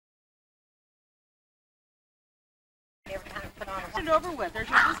it over with. There's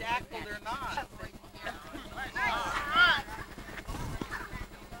no Jackal, they're not.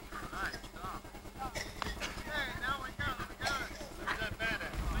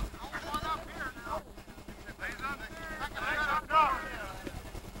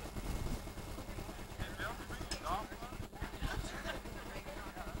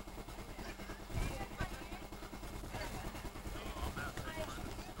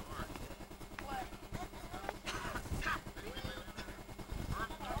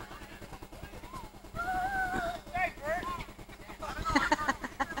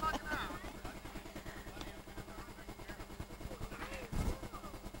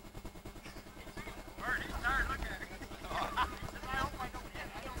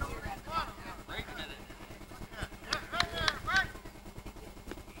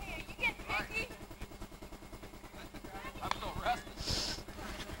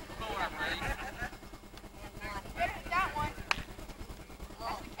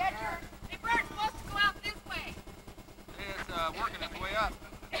 Working its way up.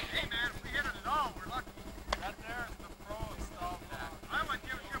 Hey man, if we hit it at all, we're lucky. That there is the pro installed that. I would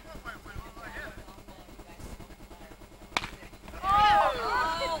give it a way when I hit it.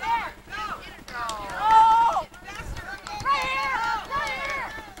 Oh! There! Go! Oh! Right here! Right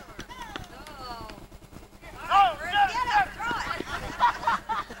here! Oh! Get it! Throw it!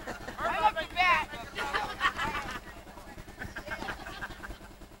 I'm up the bat.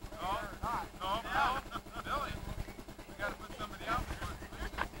 No. Billy. You gotta put somebody else in.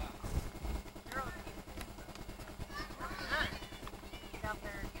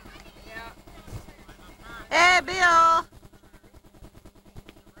 Hey, Bill.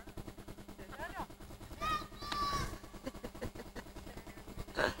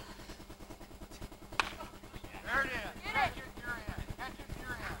 There it is. Catch it to your hand. Catch it to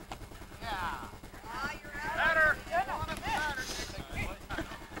your hand. Yeah. Better.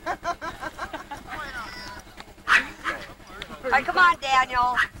 All right, come on,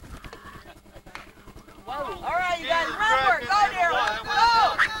 Daniel. Whoa. All right, you guys, run for it. Go, Daryl.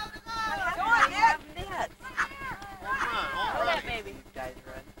 Go. Come on, Nick. Home run. Baby. You guys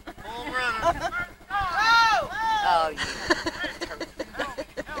run. Home run. Go. Oh, you.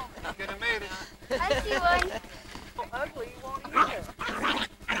 You could have made it. I see one. So ugly, you won't eat it.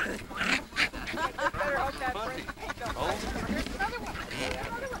 Better hope that friend. Here's another one.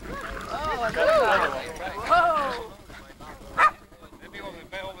 Oh, another one. Whoa. Maybe over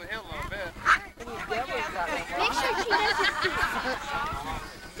the hill a little bit. Make sure she doesn't pee.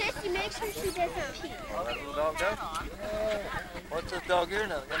 Sissy, make sure she doesn't pee. Oh, that little dog does? What's this dog here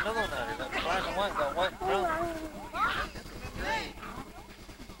now? Got another one out here. That's black and white. Got white and brown.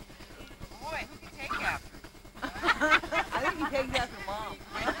 Boy, who can take after? I think he takes after Mom.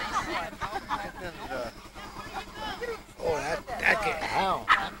 Oh, that can hound.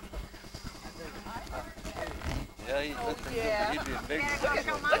 Yeah, he's looking. yeah. He'd be a big Look at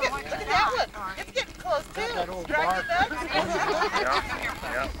that one. It's getting close, too. That old Drag bark. it up.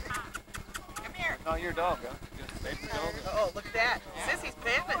 Yeah. Come here. Not your dog, huh? Just baby dog. Oh, look at that. Sissy's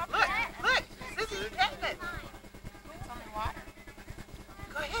petting it. Look. Sissy's petting it. It's on the water.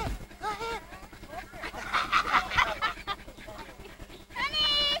 Go ahead.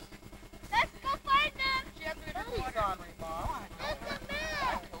 Honey, let's go find them. He's ornery, Mom. I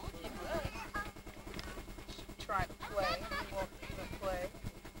told you. She's trying to play. He won't even play.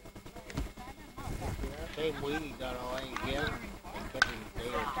 Same weed he got all ain't together. They kept him a day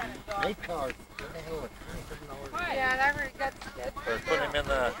or two. They charged, what the hell, $27. Yeah, that really got good. Or put him in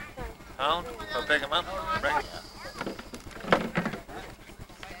the hound, or pick him up, bring him.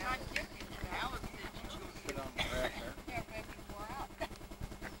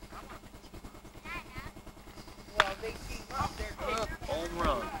 Well, they keep up there. Home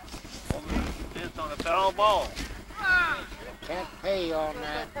run. Home run. It's on a foul ball. Can't pay on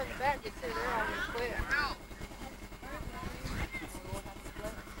that.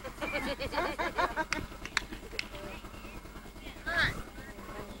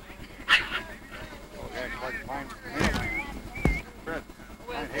 Oh, that's like fine mailman. Fred,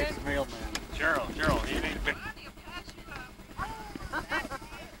 I hate the mailman. Cheryl, he needs to be.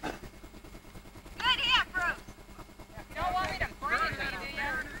 Good hit, Bruce. You don't want me to bring it to you, do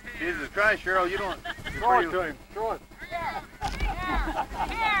you? Jesus Christ, Cheryl, you don't. Throw it to him, throw it. Here.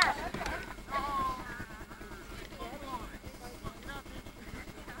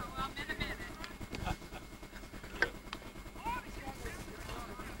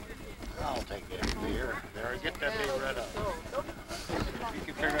 I'll take that beer. There, get that big red up. You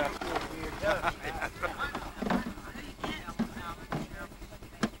can figure out.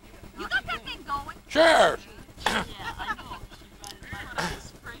 You got that thing going? Sure. Yeah, I know.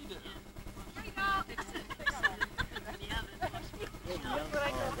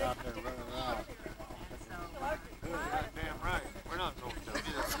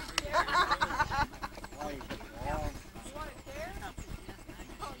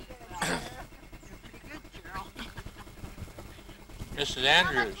 Mrs.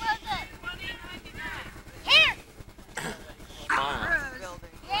 Andrews. Here! Smile.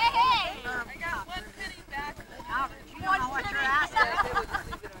 Yay! I got 1 penny back. You know what you're asking?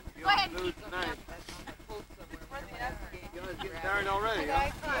 Go ahead. Food tonight. You guys getting tired already, huh?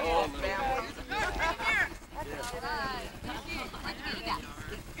 Oh, man.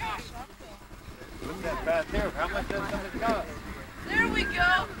 Look at that bath here. How much does something cost? There we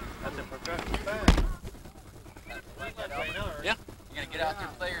go. That's a professional bath. Yeah, You gonna get out there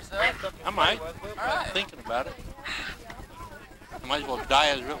and play yourself? I might. All I'm right. thinking about it. I might as well die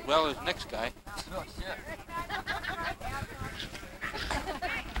as well as next guy. Oh, shit.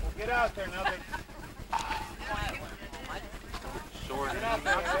 Well, get out there now. Sore. Get out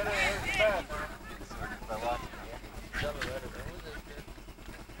there. There's the bath.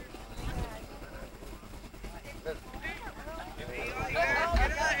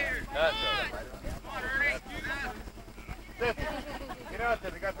 That's right. Get out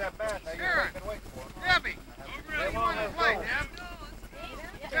there. They got that bath. Now you're taking wait for it. Debbie, you want to play, Deb?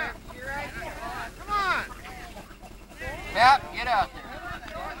 Yeah. Come on. Cap, get out there.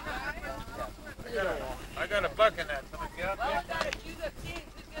 I got a buck in that. Somebody get out there.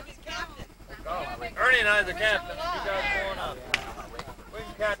 Oh, Ernie and I are the captains. You guys going up. We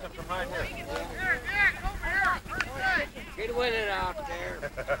can catch them from right here. Here, Jack, over here. First base. Get with it out there.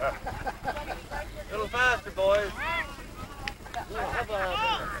 A little faster, boys. How about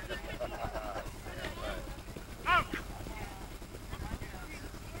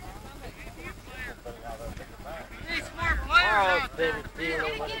Need smart players out there.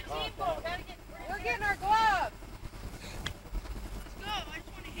 We're getting our gloves. Let's go. I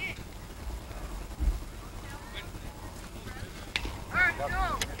just want to hit. All right, go.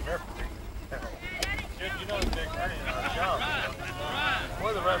 You know the big Ernie in our job.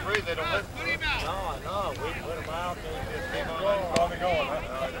 We're the referees. They don't listen to us. No, we put them out there and just keep on Probably going,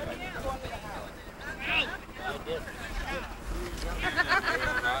 huh?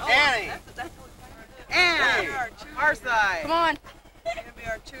 Annie! Annie! Our side! Come on. Hey,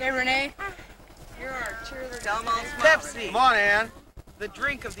 Hey, Renee. You're our cheerleader. Tell them all Pepsi! Come on, Ann. The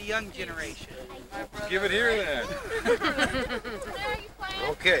drink of the young generation. Give it here then.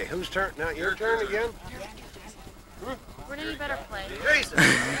 Okay, whose turn? Now your turn again? Renee, you better play. Jason.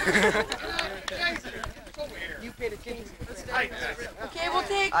 You paid attention. Okay, we'll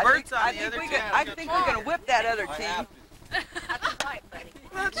take. Bert's on the other team. I think we're going to whip that other team.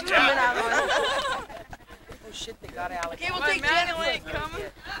 That's coming out of it. Oh shit, they got Alex. Okay, we'll take Jenny.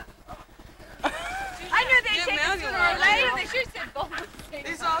 I knew they'd take it sooner or later. They should have said both.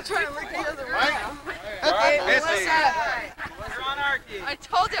 He's all trying to look the other way. Okay, Missy. You're on our team. I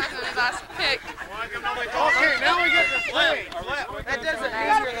told you I was going to last pick. Okay, now we get to play. That doesn't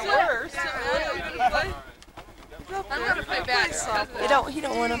mean you're the worst. I'm going to play back. He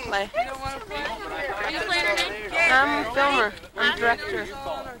don't want to play. You don't want to play? Are you playing, Renee? I'm a filmer. I'm director.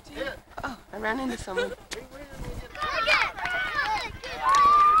 Oh, I ran into someone.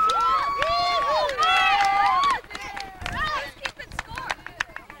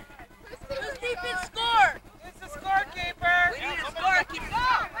 Who's keeping score? It's the scorekeeper. We need a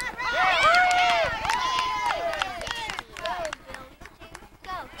scorekeeper.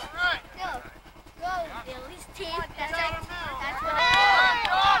 Go! Go, Billy's team. That's what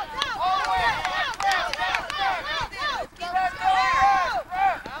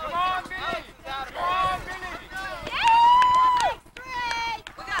Come on, Billy. Come on, Billy.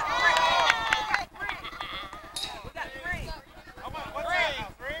 We got three. How about what's that now?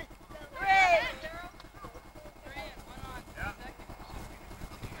 Three?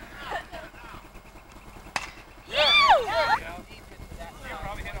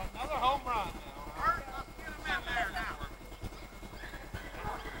 Probably hit another home run now. Get him in there now.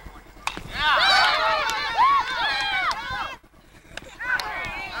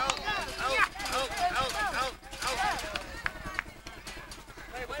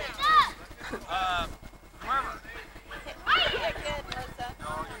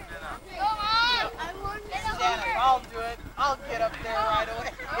 I'll do it. I'll get up there right away.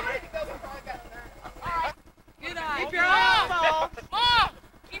 Good eye. Keep your eyes off. Mom,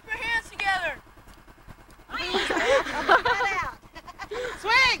 keep your hands together.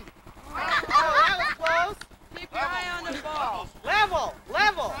 Swing! Oh, that was close. Keep your eye on the ball. Level.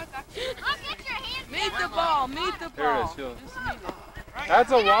 Meet the ball. Meet the ball. Just meet it.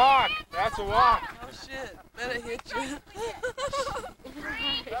 That's a walk. That's a walk. Oh shit. Let it hit you.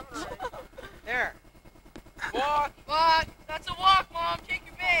 There. Walk. Walk. That's a walk, Mom. Take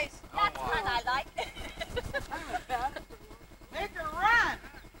your base. That's one I like. Make her run.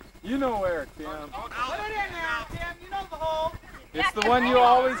 You know where, Tim. Put it in there, Tim. You know the hole. It's It's the one you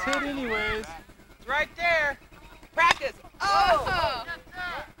always hit anyways. It's right there. Practice. Oh!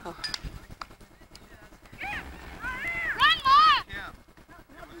 Run, Mom! It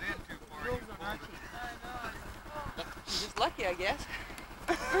was in too far. Just lucky, I guess.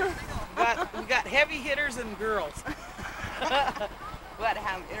 we got heavy hitters and girls. We got to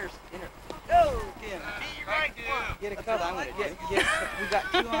have Go, Kim. Get a couple. I'm gonna get. We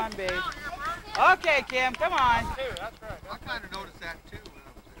got 2 on base. Okay, Kim, come on. That's right. I kind of noticed that too when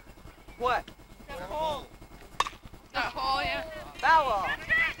I was there. What? That hole. That hole, yeah. Foul ball.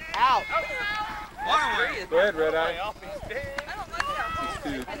 Out. Go ahead, Red Eye.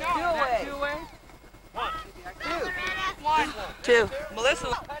 Two away. 1. 2. Melissa.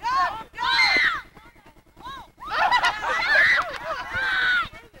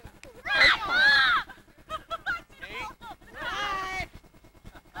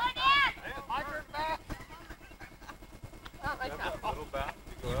 Little back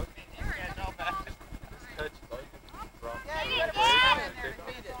to go up. Touch like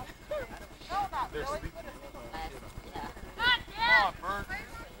they're sleeping. Come on, Bert.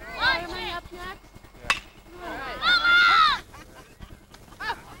 Why am I up next?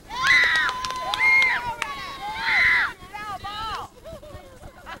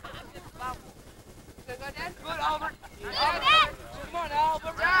 Good, Albert. Come on,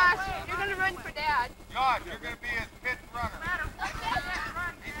 Albert. Josh, you're going to run for Dad. Josh, you're going to be his fifth runner.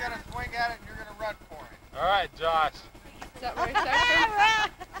 He's going to swing at it and you're going to run for him. All right, Josh. Is that right,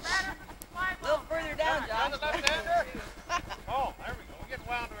 Sexton? A little further down, John. Oh, there we go. We're getting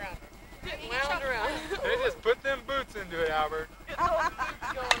wound around. Getting wound around. They just put them boots into it, Albert.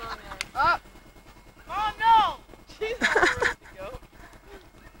 Up. Oh, no. She's not ready to go.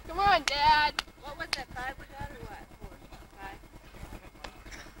 Come on, Dad. What was that, 5 was that or what? 4,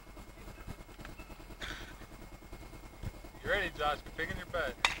 5. You ready, Josh? Go pig in your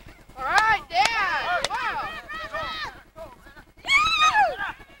bed. All right, Dad. Wow.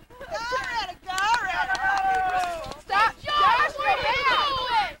 Stop, Josh. Go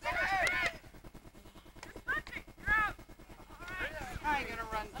ahead. I ain't gonna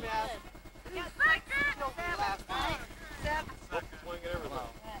run fast. Swing it every now.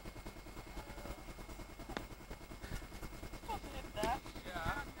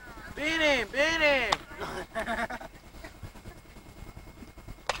 Beat him, beat him.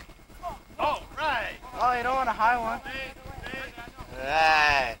 Oh, right. Oh, you don't want a high one.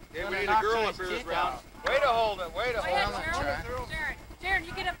 Right. Yeah, we need a girl up here this round. Way to hold it, way to hold it. Jared,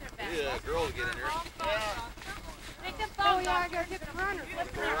 you get up there fast. Yeah, a girl will get in there. Make them follow you. I gotta get the runner.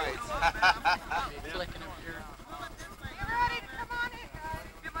 You're right. Flicking up here. You ready? Come on in, guys.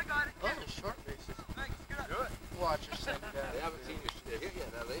 Those are short bases. Good. Watch your second guy. They haven't seen you hit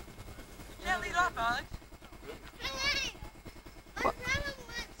yet, have they? Can't lead off, Alex.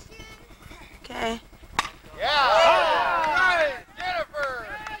 Okay. Yeah. All right, Jennifer.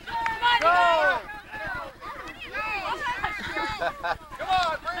 Go. Come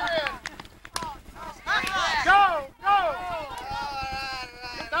on, bring her in. Go, go.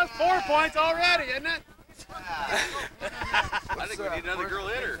 That's 4 points already, isn't it? I think we need another girl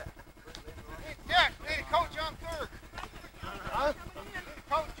hitter. Yeah, we need a coach on third. Huh?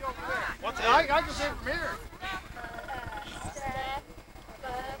 Coach over there. What's that? I can see it from here.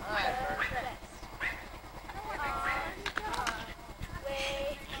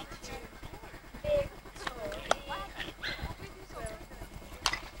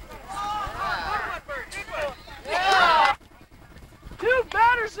 Two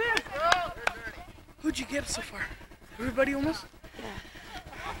batters in. Who'd you get so far? Everybody almost?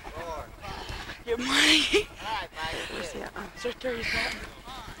 Get money. Where's the, It's right there, he's batting.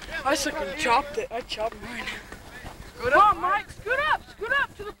 I sucking chopped it. I chopped mine. Come on, Mike. Scoot up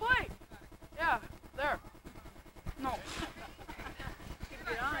to the plate. Yeah, there. No.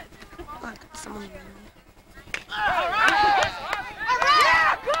 look, someone. Yeah,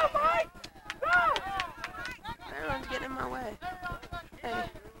 go, Mike. Go. Everyone's getting in my way. Hey.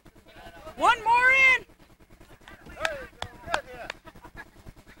 One more in.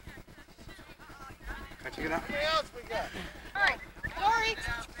 Can't you get out? What else we got? All right, Lori.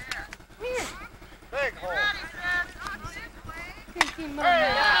 Come here. Big hole.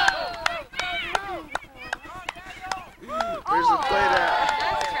 Where's the plate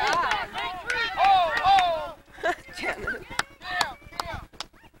at? Oh, Janet.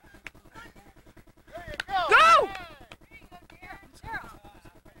 Go.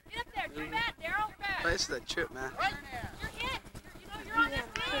 Get up there. Do that, Daryl. This is that trip, man. You're hit. You know you're on this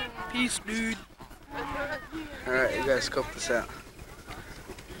team. Peace, dude. Alright, you guys scope this out.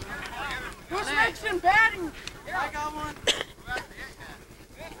 Who's next in batting? I got one.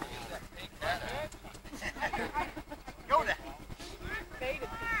 Go there.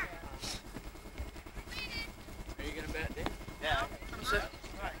 Are you gonna bet, Dan? Yeah.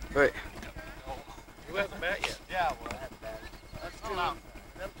 Wait. Who hasn't bet yet? Yeah, well, that's two.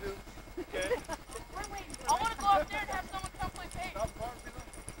 Them two. Okay. I want to go up there and have someone come play paint.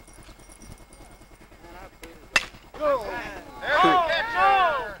 Go. There you go.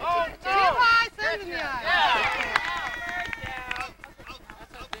 Oh, Too high, send it in the eye.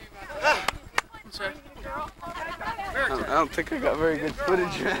 I don't think I got very good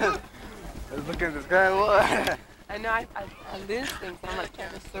footage, man. I was looking at this guy. What? I know I lose things. I'm like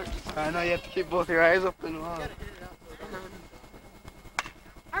trying to search. I know you have to keep both your eyes open. Wow.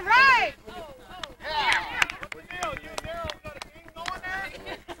 All right. Yeah. What's the deal? You and Daryl got a team going there?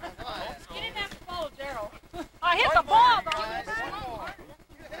 You didn't have to follow Daryl. I hit the ball, though.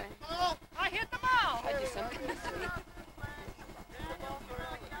 I hit the ball. I do something this week.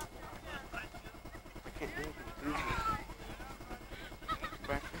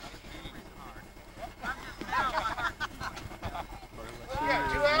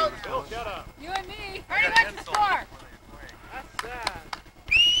 Yeah, 2 outs. Bill, shut up. You and me. Hurry, what's the score? That's sad.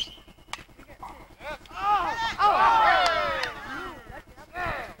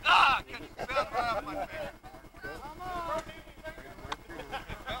 Ah, catch the bell right off my finger.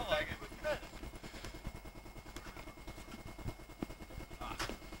 Felt like it.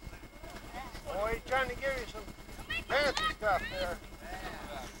 Boy, he's trying to give you some fancy stuff there.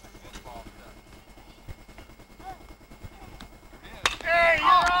 Hey, you're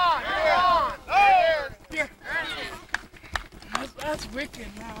on! You're on! There! That's wicked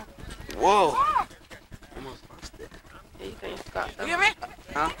now. Whoa. Almost lost it. Yeah, you think it's got them. You hear me?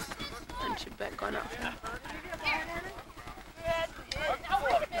 Huh? And your bet going up. Now,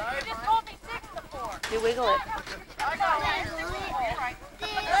 wait a minute. You just told me 6 to 4. You wiggle it.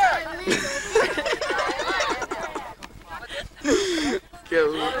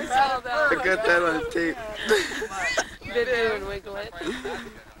 I got that on tape. Video and wiggle it.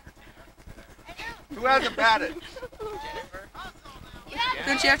 Who hasn't batted?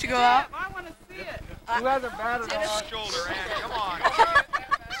 Don't you have to go out? I want to see it. Who hasn't batted on our shoulder, Ann? Come on.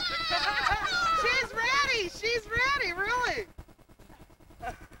 She's ready. She's ready, really.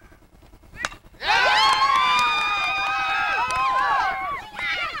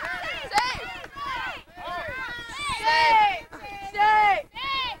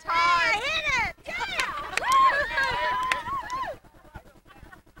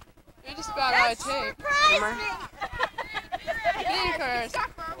 You just got out of tape. Be encouraged.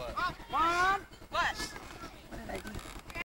 One.